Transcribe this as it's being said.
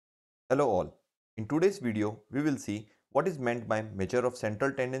Hello all. In today's video, we will see what is meant by measure of central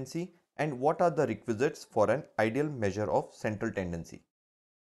tendency and what are the requisites for an ideal measure of central tendency.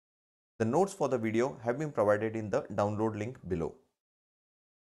 The notes for the video have been provided in the download link below.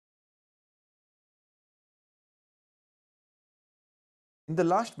 In the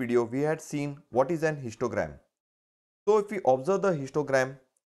last video, we had seen what is an histogram. So if we observe the histogram,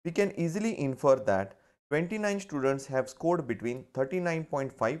 we can easily infer that 29 students have scored between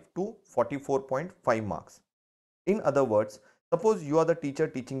 39.5 to 44.5 marks. In other words, suppose you are the teacher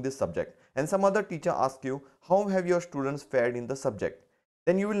teaching this subject and some other teacher asks you how have your students fared in the subject.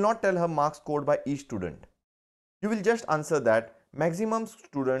 Then you will not tell her marks scored by each student. You will just answer that maximum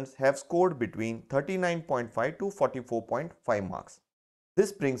students have scored between 39.5 to 44.5 marks.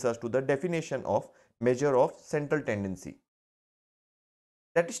 This brings us to the definition of measure of central tendency.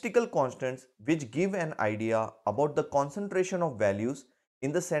 Statistical constants which give an idea about the concentration of values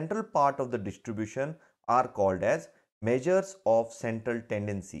in the central part of the distribution are called as measures of central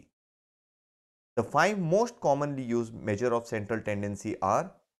tendency. The five most commonly used measure of central tendency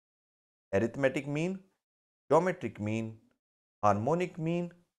are arithmetic mean, geometric mean, harmonic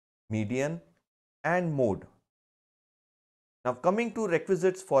mean, median, and mode. Now coming to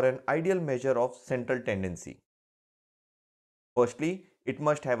requisites for an ideal measure of central tendency. Firstly, it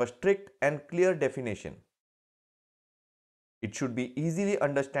must have a strict and clear definition. It should be easily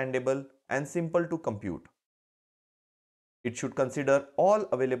understandable and simple to compute. It should consider all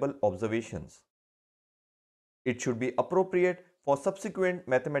available observations. It should be appropriate for subsequent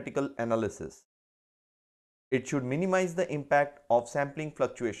mathematical analysis. It should minimize the impact of sampling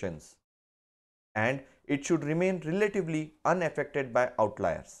fluctuations. And it should remain relatively unaffected by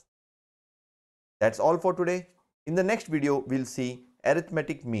outliers. That's all for today. In the next video, we'll see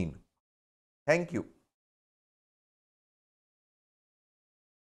arithmetic mean. Thank you.